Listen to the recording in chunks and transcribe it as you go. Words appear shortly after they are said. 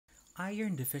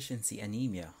Iron Deficiency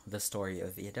Anemia, the story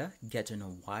of Ida, get to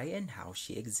know why and how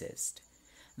she exists.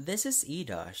 This is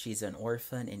Ida. She's an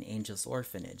orphan in Angel's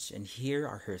orphanage, and here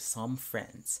are her some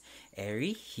friends,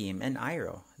 Eri, Him, and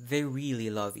Iro. They really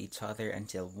love each other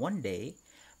until one day,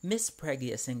 Miss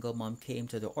Preggy, a single mom, came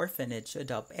to the orphanage to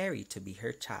adopt Eri to be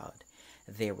her child.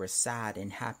 They were sad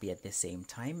and happy at the same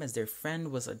time as their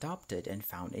friend was adopted and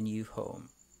found a new home.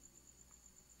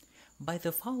 By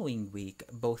the following week,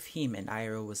 both him and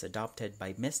Iro was adopted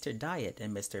by Mr. Diet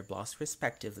and Mr. Bloss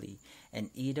respectively,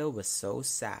 and Ida was so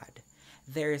sad.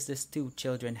 There is this two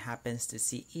children happens to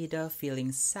see Ida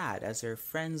feeling sad as her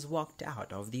friends walked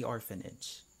out of the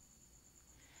orphanage.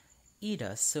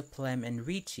 Ida, Suplem, and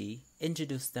Richie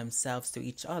introduced themselves to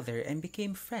each other and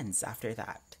became friends after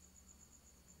that.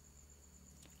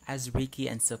 As Ricky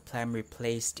and Suplem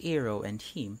replaced Iro and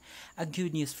him, a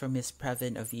good news from Miss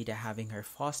Previn of Ida having her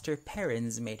foster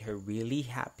parents made her really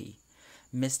happy.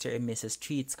 Mr. and Mrs.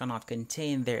 Treats cannot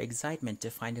contain their excitement to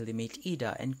finally meet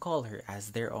Ida and call her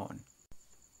as their own.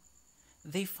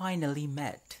 They finally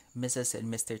met, Mrs.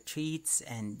 and Mr. Treats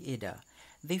and Ida.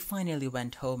 They finally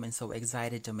went home and so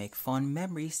excited to make fun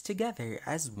memories together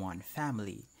as one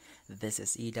family. This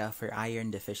is Ida for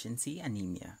Iron Deficiency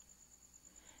Anemia.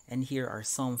 And here are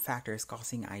some factors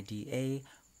causing IDA: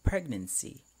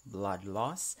 pregnancy, blood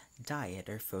loss, diet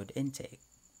or food intake.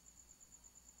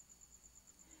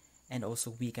 And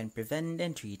also we can prevent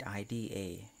and treat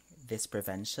IDA. This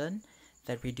prevention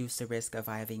that reduce the risk of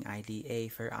having IDA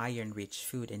for iron-rich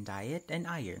food and diet and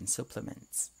iron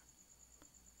supplements.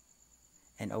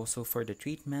 And also for the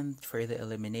treatment for the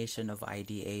elimination of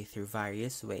IDA through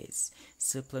various ways: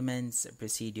 supplements,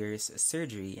 procedures,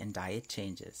 surgery, and diet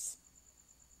changes.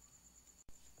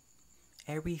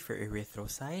 Eri for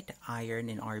erythrocyte, iron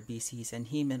in RBCs, and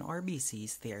heme in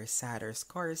RBCs. They are sad or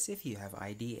scarce if you have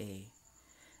IDA.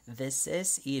 This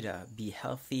is Ida. Be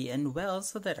healthy and well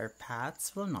so that our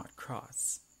paths will not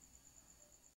cross.